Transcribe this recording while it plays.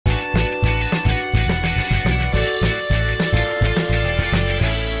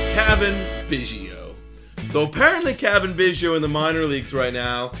Biggio. So apparently Cavan Biggio in the minor leagues right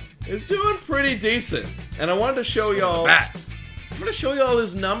now is doing pretty decent. And I wanted to show y'all... I'm going to show y'all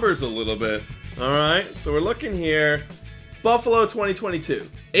his numbers a little bit. Alright, so we're looking here. Buffalo 2022.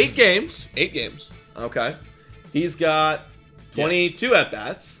 8 games. 8 games. Okay. He's got 22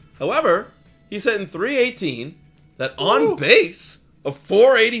 at-bats. However, he's hitting .318. That on base of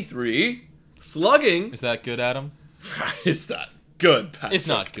 .483. Slugging. Is that good, Adam? It's not good, Patrick. It's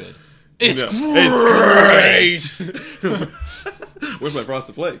not good. It's great. Where's my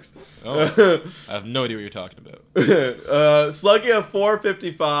Frosted Flakes? Oh, I have no idea what you're talking about. Slugging of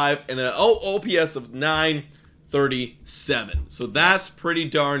 .455 and an OPS of .937. So that's pretty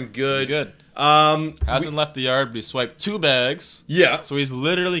darn good. Good. Hasn't left the yard, but he swiped 2 bags. Yeah. So he's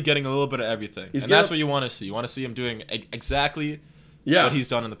literally getting a little bit of everything. And that's what you want to see. You want to see him doing exactly what he's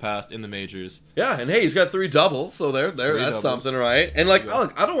done in the past in the majors. Yeah, and hey, he's got 3 doubles, so that's doubles. Something, right? And like,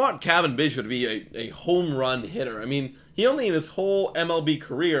 look, I don't want Cavan Biggio to be a home run hitter. I mean, he only in his whole MLB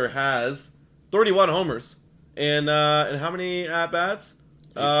career has 31 homers and how many at bats?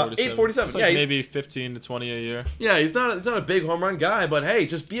 847. It's like maybe 15 to 20 a year. Yeah, he's not a big home run guy, but hey,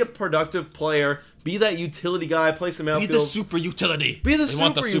 just be a productive player. Be that utility guy. Play some outfield. Be the super utility. Be the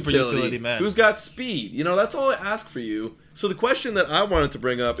super utility man who's got speed. You know, that's all I ask for you. So the question that I wanted to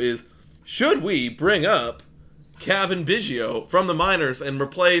bring up is, should we bring up Cavan Biggio from the minors and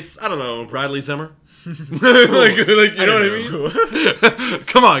replace, I don't know, Bradley Zimmer? like, you know what I mean?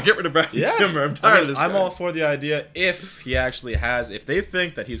 Come on, get rid of Bradley Zimmer. I'm tired of this. I'm all for the idea if he actually has, if they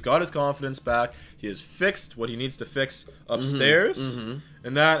think that he's got his confidence back, he has fixed what he needs to fix upstairs,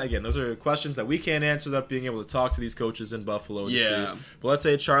 and that, again, those are questions that we can't answer without being able to talk to these coaches in Buffalo to see. But let's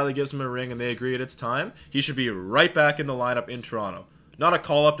say Charlie gives him a ring and they agree it's time, he should be right back in the lineup in Toronto. Not a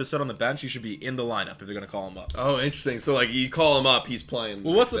call-up to sit on the bench. He should be in the lineup if they're going to call him up. Oh, interesting. So, like, you call him up, he's playing.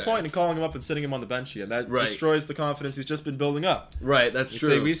 Well, what's the point in calling him up and sitting him on the bench again? That destroys the confidence he's just been building up. Right, that's true.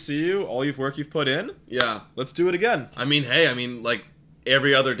 You say, we see you, all your work you've put in. Yeah. Let's do it again. I mean, hey, like,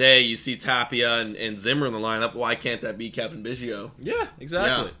 every other day you see Tapia and Zimmer in the lineup. Why can't that be Cavan Biggio? Yeah,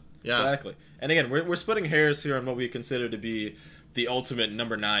 exactly. Yeah. Exactly. And again, we're splitting hairs here on what we consider to be the ultimate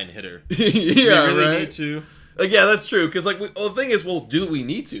number 9 hitter. Yeah, we really need to... Yeah, that's true. Because like, the thing is, well, do we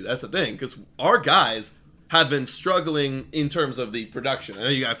need to? That's the thing. Because our guys have been struggling in terms of the production. I know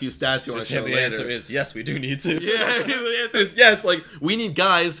you got a few stats you want to share later. The answer is yes, we do need to. Yeah, the answer is yes. Like, we need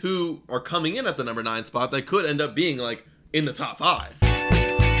guys who are coming in at the number 9 spot that could end up being like in the top 5.